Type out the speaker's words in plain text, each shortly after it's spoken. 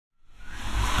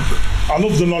I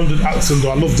love the London accent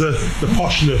though. I love the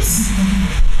poshness.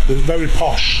 It's very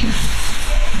posh.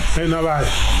 Ain't that right?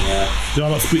 Yeah. Do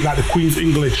y'all not speak like the Queen's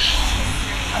English?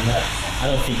 I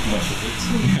don't think much of it.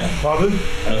 Pardon?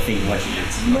 I don't think much of it.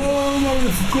 No,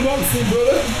 it's a good accent,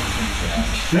 brother.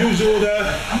 Usual there.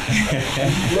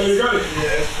 Well, you got it?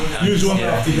 Yeah. Usual.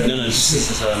 Yeah. No,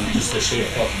 just a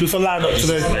shape up. Just a lineup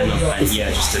today.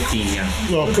 Just a team, yeah.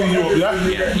 Well, clean you up, yeah?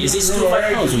 Yeah. Is it still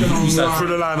 5 pounds when you start? For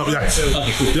the lineup, yeah.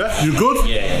 Okay, cool. Yeah, you good?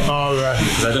 Yeah. Alright.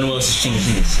 Because I don't know what else is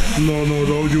changing. So. No,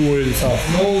 don't you worry yourself.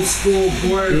 Old school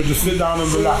boy. You just sit down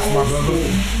and relax, my brother.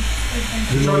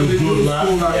 You know it's good,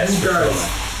 man. Yes, guys.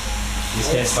 This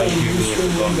hair's quite cute.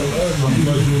 I'm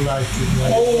glad you like it,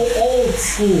 man. Old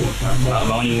school. My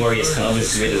only worry is can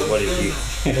obviously it is what is you.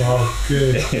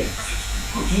 Okay.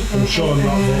 I'm sure not,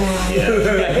 bro. Yeah.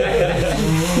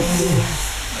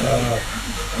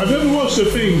 Have you ever watched a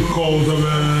thing called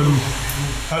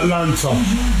Atlanta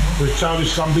with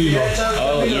Childish Gambino?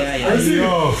 Oh, yeah.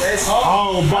 Yo,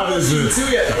 how bad is it?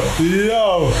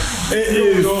 Yo, it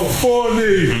is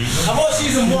funny. I watched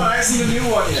season 1, I ain't seen the new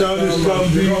one yet. Childish What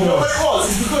Gambino. it was,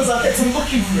 it's because I kept on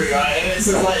looking for it, right? And it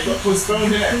says like it got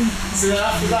postponed in it. So then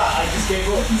after that, I just gave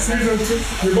up. Season 2,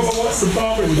 you gotta watch the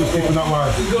Barbie with the people that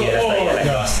way. Yeah,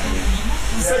 last time.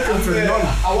 Second to none.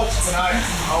 I watched it tonight.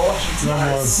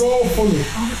 So funny.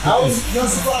 I always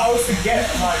forget,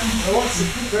 like, I watched the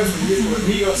first one with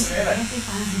Migos in it.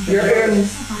 Yeah, and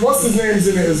what's his name's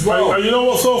in it as well? And you know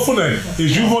what's so funny?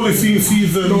 Is you've only seen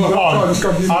season 1.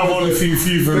 I've only seen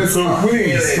season 2.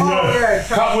 Williams. Yeah.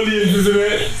 Cat Williams is in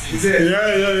it. Is it?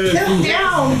 Yeah. Get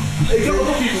down! They got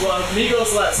other people,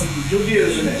 Migos like some drug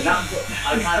dealers in it. I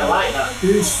kind of like that.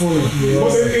 It's funny.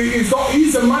 But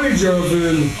he's a manager of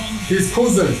his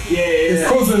cousin. Yeah. His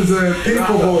cousin's a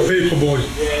Paperboy.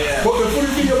 Yeah. But the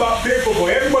funny thing about Paperboy,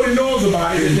 everybody knows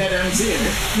about him. Dead MC in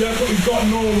it. Yeah, but he's got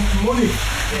no money.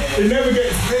 He never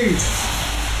gets paid.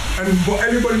 But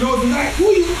everybody knows him like,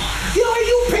 are you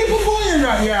Paperboy? And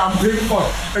that, yeah, I'm Paperboy.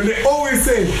 And they always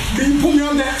say, can you put me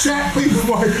on that track,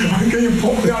 Paperboy? Can you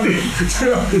put me on it?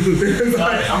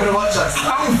 Like, I'm gonna watch that.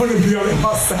 I'm gonna be on it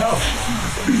myself.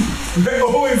 They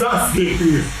always ask me,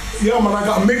 yo man, I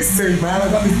got a mixtape, man. I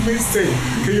got this mixtape.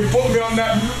 Can you put me on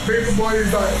that? Paperboy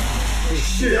is like,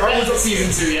 shit. I was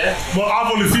season 2, yeah? Well, I've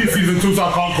only seen season 2, so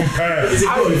I can't compare. Is it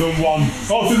good? Season 1.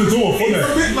 Oh, season 2 was funny. It's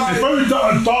a bit like- It's very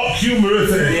dark humor,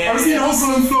 isn't it? Yeah. I've seen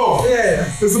Hustle and Flow. Yeah.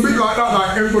 It's a bit like that,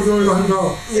 like everybody's always like,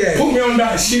 no. Yeah. Put me on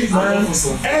that shit, man.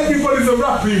 Everybody's a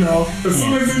rapper, you know. As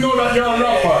soon as you know that you're a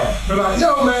rapper, they're like,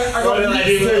 yo, man, I got Like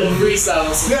do a little freestyle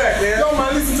or something. Yeah, yo,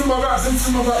 man, listen to my rap,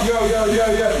 yo.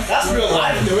 That's real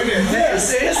life, though, isn't it? Yeah,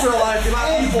 it's real life. You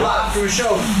like people that after a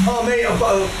show, oh mate, I've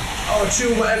got a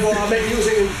tune, whatever, I'll make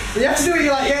music. And you have to do it,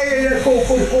 you're like, yeah, cool,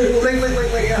 link,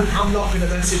 yeah. I'm not gonna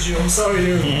message you, I'm sorry,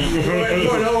 dude. I'm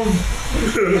going home.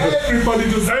 Everybody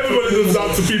does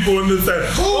that to people when they say,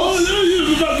 oh, yeah, you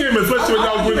do that game, especially when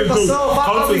y'all winning those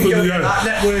concerts in the end. That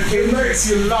networking. It makes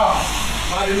you laugh.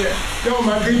 Yo,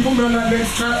 man, can you put me on that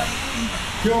next track?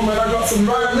 Yo, man, I got some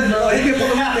rhymes, man. Hit me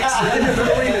up on the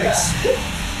remix.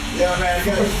 Yeah, man,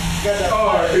 get that.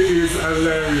 Oh, it is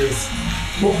hilarious.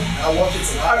 I'll watch it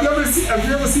tonight. Have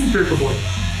you ever seen Paperboy?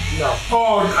 No.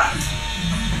 Oh,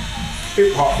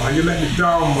 hip hop, man, you let me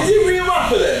down, man. Is he a real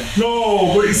rapper then?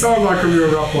 No, but he sounds like a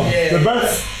real rapper. Yeah. The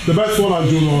best one I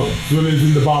do know is when he's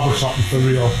in the barbershop for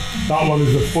real. That one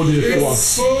is the funniest one. It's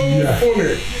so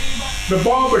funny. The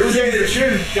barber. Who's getting the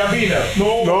tune? Gambino.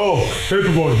 No,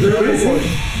 Paperboy. But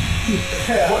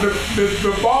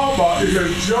the barber is a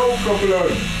joke of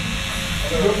blood.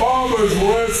 The barber's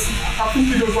worse. I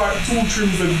think he does like 2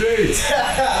 trims a day.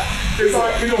 It's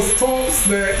like he just talks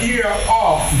their ear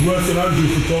off. Worse than Andrew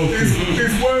for talking.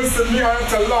 It's worse than me. I have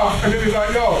to laugh. And then he's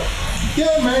like, yo,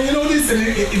 yeah, man, you know this. And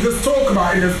he just talk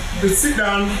about it. They sit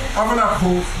down, have an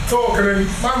apple, talk. And then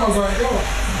my man's like, yo,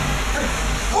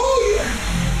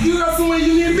 you got somewhere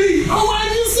you need to be. Oh, why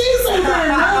did you say so,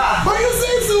 man? Why you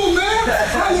say so, man?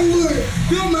 Hollywood.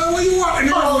 Yo, man, what you want? And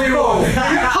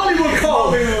Hollywood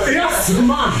call. He asked the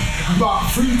man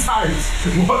about 3 times,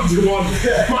 what do you want?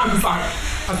 Man's like,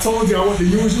 I told you I want the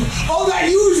usual. Oh, that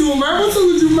usual, man. What's up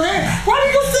with you, man? Why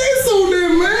did you say so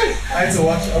then, man? I had to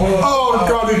watch it. Oh,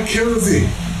 God, it kills him.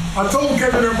 I told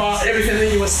Kevin about Everything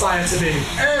that you aspire to be.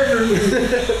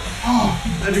 everything.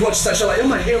 And you watch that show like, you're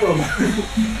my hero, man.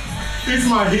 He's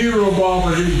my hero,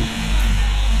 barber.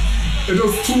 It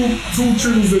does 2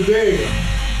 trims a day.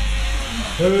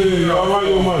 Hey, all right,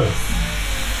 yo, man.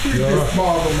 This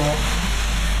barber, man.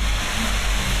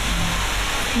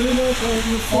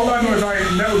 All I know is I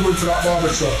ain't never went to that barber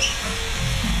shop.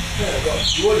 Yeah, I got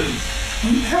Jordan.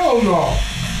 Hell no.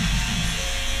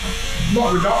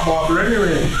 Not with that barber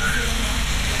anyway.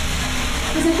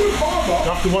 He's a good barber.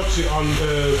 You have to watch it on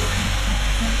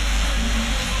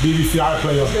BBC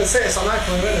iPlayer. I was going to say it's on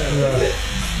iPlayer, isn't it?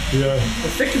 Yeah.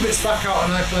 The thick of it's back out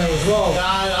on iPlayer as well.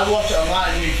 Nah, I watch it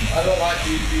online. I don't like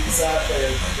the BBC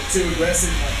iPlayer. They're too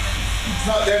aggressive, man. It's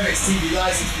not them, it's TV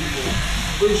license people.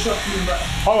 We'll shop you back.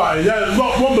 Alright, yeah,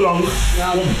 one belong.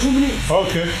 Now, 2 minutes.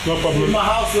 Okay, no In problem. my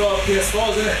house, there are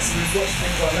PS4s in it, so there's lots of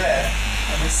things on there.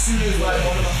 And as soon as like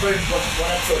one of my friends watches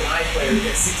one episode on iPlayer, we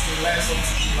get 16 less on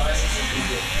TV license from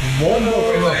people. One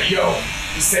We're more. like, yo,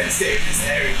 you said stay in this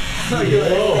area. Oh.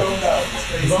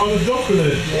 Is that on the dock with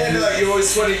it? Yeah, they're like, you're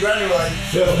always 20 grand, you're like,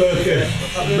 Yes, okay.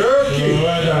 Murky.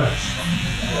 Right now.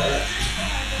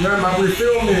 Yeah, man, we're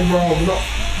filming, bro. Look,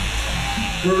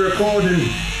 we're recording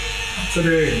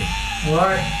today.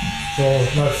 Alright? So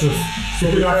let's just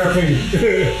skip it out the thing.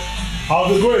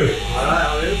 How's it going?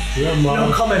 Alright, Yeah, man.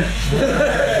 no comment.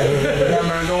 Yeah,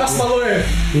 man, That's my lawyer.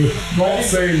 don't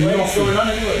say what's nothing. going on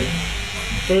anyway?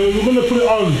 We're gonna put it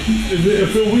on. Is it a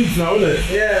few weeks now, isn't it?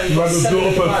 Yeah, We're gonna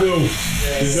build up a film. You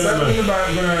get it, Something man?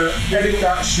 about gonna edit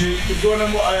that shit. You're going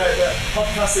on what, the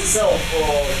podcast itself, or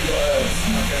you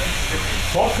got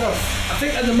Podcast. I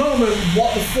think at the moment,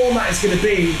 what the format is going to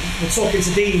be, we're talking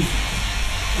to Dean,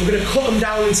 we're going to cut them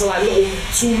down into like little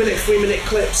 2-minute, 3-minute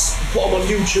clips, put them on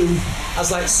YouTube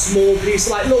as like small pieces,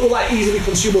 like little like easily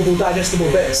consumable, digestible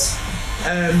bits.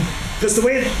 Because the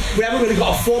way we haven't really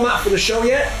got a format for the show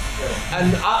yet,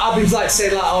 and I've been like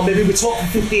saying like, oh, maybe we talk for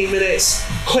 15 minutes,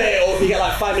 clear it up, you get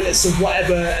like 5 minutes of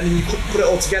whatever, and then you put it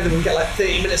all together and get like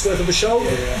 30 minutes worth of a show.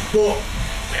 But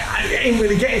I ain't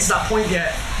really getting to that point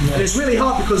yet, and it's really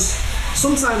hard because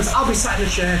sometimes I'll be sat in a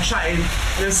chair chatting,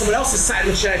 and then someone else is sat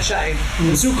in the chair chatting,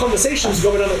 and 2 conversations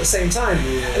going on at the same time.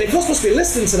 And if you're supposed to be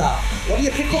listening to that, what do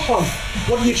you pick up on?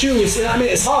 What do you choose? You know what I mean?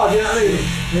 It's hard, you know what I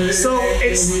mean? So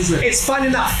it's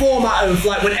finding that format of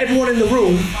like when everyone in the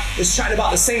room is chatting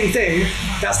about the same thing,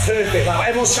 that's perfect. Like when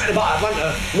everyone's chatting about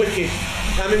Atlanta, wicked.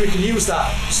 I mean, we can use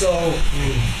that. So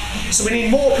we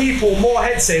need more people, more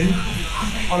heads in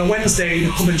on a Wednesday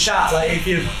to come and chat. Like if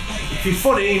you're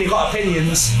funny and you've got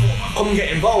opinions, come and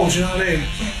get involved, you know what I mean?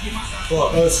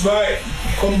 But That's right.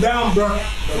 Come down, bro.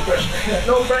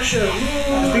 no pressure,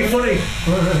 just be funny.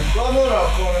 Well, I'm not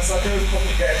out corner, so I can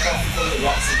probably get a coffee from the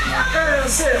rocks. Yeah,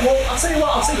 that's it. Well, I'll tell you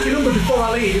what, I'll take your number before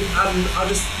I leave and I'll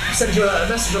just send you a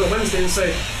message on a Wednesday and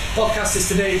say, podcast is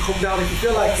today, come down if you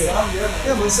feel like it.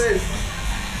 Yeah, we'll say.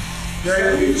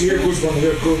 Yeah, you're a good one.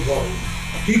 You're a good one.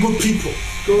 Be good people.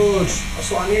 Good.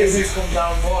 That's what I need. If this comes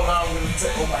down more now, I'm going to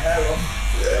take all my hair off.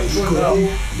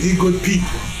 Be good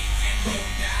people.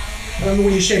 I remember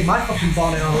when you shaved my fucking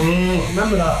bonnet out.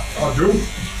 Remember that? I do.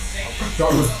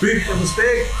 That was big. It was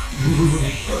big.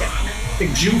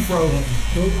 Big Jew throw.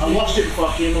 I watched it before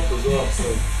I came up as well, so.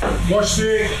 Watch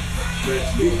it.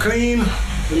 Be clean.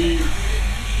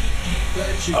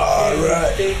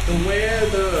 Alright. Take the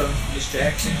weather. Miss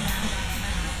Jackson.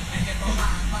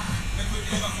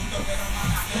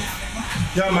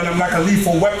 Yeah, man, I'm like a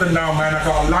lethal weapon now, man. I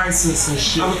got a license and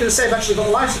shit. I was going to say, I've actually got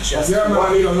a license yet. Yeah, man,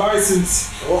 I need a license.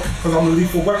 Because I'm a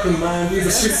lethal weapon, man. He's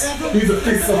a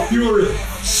fist of fury.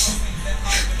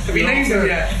 Have you named him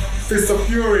yet? Fist of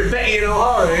fury. Betty and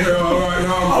O'Hara. Yeah, alright,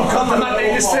 now. Oh, God, the man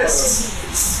named his fists.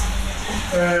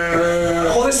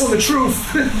 Oh, this one, the truth.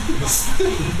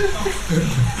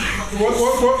 What?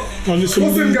 What's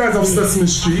them guys off Sesame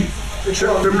Street?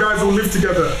 Them guys all live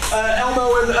together.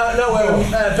 Elmo and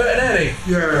Bert and Ernie.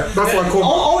 Yeah, that's what I call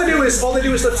All they do is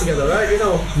live together, right? You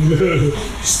know,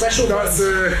 special. That's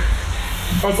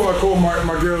what I call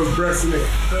my girl's breast, innit?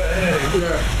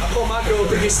 Yeah. I call my girl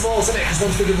Biggie Smalls, innit? Because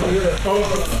one's bigger than the other.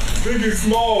 Oh, big and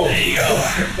small. There you go.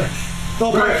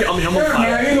 Don't break it on me. I'm on Yeah,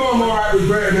 fire. man, you know I'm alright with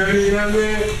Brett and Ernie, you know what I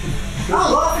mean?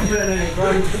 I'm laughing Bert and Ernie, bro.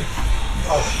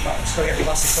 Oh, right, I'm just gonna get my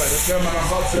glasses sorry. Yeah, man, I'm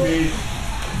about to be.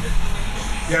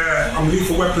 Yeah, I'm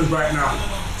lethal weapons right now,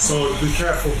 so be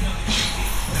careful.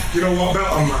 You know what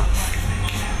belt I'm at?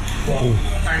 Well,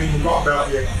 I ain't even got a belt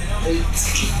yet. Do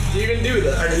you even do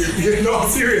that? No, I'm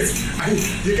serious.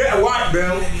 You get a white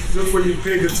belt just when you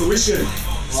pay the tuition.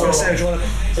 So, do you want to?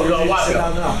 So you got a white sit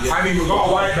belt? down now? I ain't even got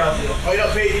a white belt yet. Oh, you're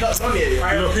not paid, you're not done yet?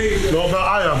 I ain't paid. No, but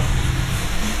I am.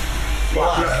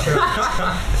 Black belt.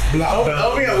 I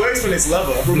don't think it works when it's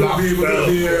leather. Black belt.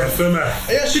 Are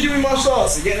you actually doing martial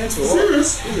arts? You're getting into it?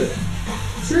 Serious? Is it?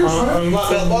 Serious, man. Black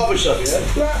belt barbershop,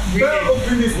 yeah? Black belt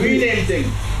up in this Rename thing.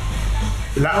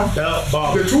 Black belt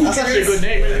bar. The two That's actually a kids, good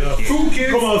name, isn't it? 2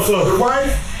 kids, Come on, sir. the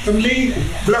wife, and me,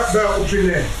 black belt up in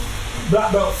there.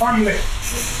 Black belt family.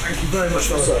 Thank you very much,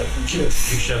 brother.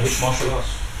 Which martial arts?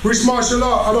 Which martial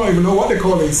art? I don't even know what they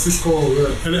call it. It's called.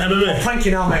 And MMA. Thank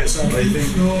you now, mate. So. No,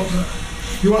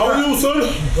 You How want are you, son?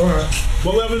 Alright.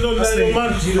 What we haven't done there, young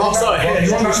man? Oh, sorry.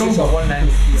 You want that number?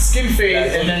 190. Skin fade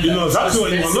and then. You know exactly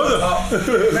what you want, don't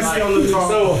you? Messy on the top.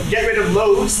 So get rid of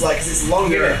loads, like 'cause it's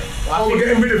longer. Oh, we're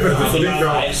getting rid of it. It's a big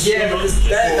guy. Yeah, because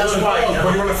that's right.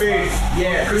 But you want to fade?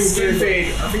 Yeah, Clean skin fade.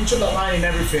 fade. I think trim that line and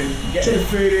everything. Get Trim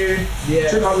fade. Yeah.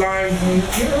 Trim that line.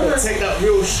 Take that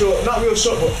real short, not real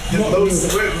short, but the loads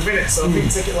to work within it. So I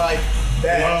think take it like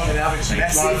there and have it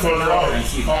messy Like for for an now. hour. Alright,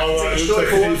 Take it you short take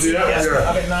for it 1 easy, 2 yeah? minutes.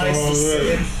 Have it nice, just sit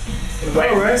in.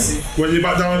 Alright. When you're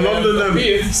back down in London,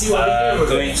 then. See what I do with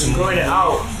Going it? to Growing it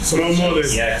out. Tomorrow morning.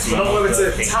 Yeah, So not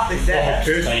whether to tap it there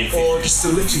Okay. or just to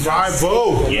lift it down.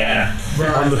 5-0. Yeah.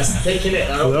 Taking it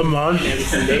out. Yeah, man.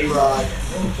 Everything day right.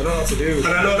 I don't know what to do.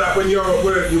 And I know that when you're at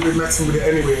work, you'll be messing with it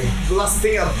anyway. Well, that's the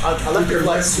thing. I left it for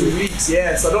like 2 weeks.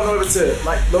 Yeah, so I don't know whether to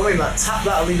like, don't mean like tap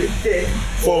that and leave it thick.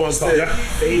 4 on top, yeah?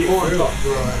 Fade it through.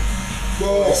 Right.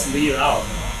 Well, Just leave it out.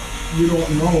 you don't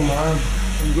know, man.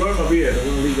 I'm growing my beard. I'm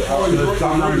gonna leave it out. Oh, you're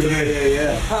Damn, growing yeah.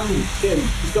 Yeah. Kim,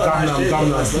 he's got a nice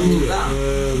shape,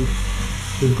 Damn, but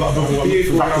We've got another one.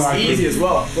 Beard Back it's like easy as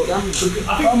well. But I think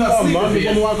Oh, man, the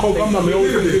one who I call Gundam, they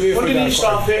always give it for underneath that.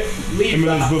 sharp it, leave Him and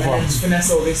that, his and brother. then just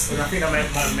finesse all this, and I think that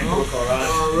might make it look alright.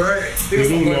 Alright. I think it's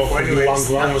You not do going know for for the anyway. one It's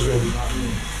ground with natural.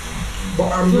 him. But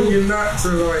I'm bringing that to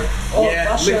like,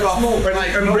 Yeah, lick off.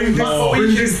 and bring this, Oh,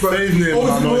 bring this, but Say his name, oh,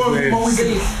 I know more, his name. more we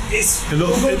can It's It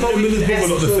looks, him and his brother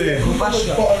look the same.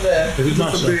 bottom there. Is it just a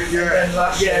natural? bit,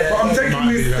 yeah. Yeah, But I'm taking Might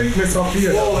be, this yeah. thickness off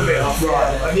here. all of it off.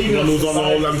 Right. And even One who's on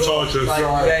all the them side, charges. like,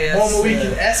 Right. more of a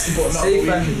weekend-esque, but not a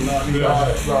weekend. You know what I mean? Yeah.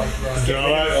 Right. You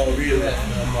alright? Oh, really?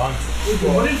 Man. We've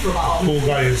been running for about Cool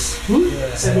guys. we've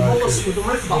been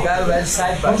running for about red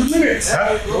side 100 minutes.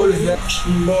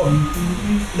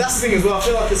 That's the thing as well. I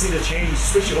feel like I see the change,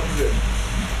 switch it up a bit.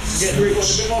 Get a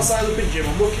bit more silent in gym.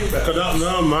 I'm looking better. Look at that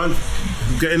now, man.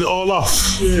 Getting it all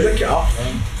off. Lick it off.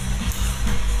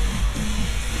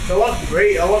 I want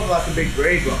braid. I want like a big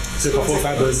braid, but it's Take off all like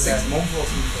fibers. 6 months or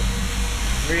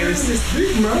something. Realistic. It's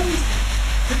big, man.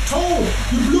 It's tall.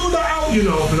 You blow that out, you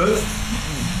know, blood.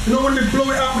 You know when they blow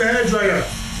it out with the hairdryer?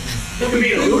 Look at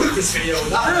me in a ludicrous video.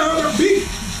 Yeah, they're big.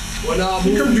 Well, no,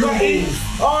 You can do that it.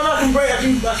 Oh, no, I can braid.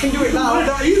 I can do it now. Not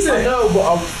that easy. I know,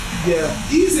 but yeah.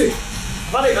 Easy.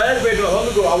 I had a braid not long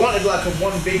ago. I wanted like a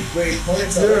one big braid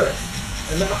ponytail.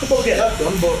 Yeah. And then I could probably get that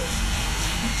done, but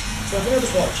so I think I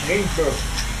just want to change, bro.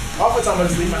 Half the time I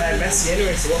just leave my hair messy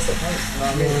anyway, so what's the point? You know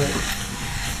what I mean?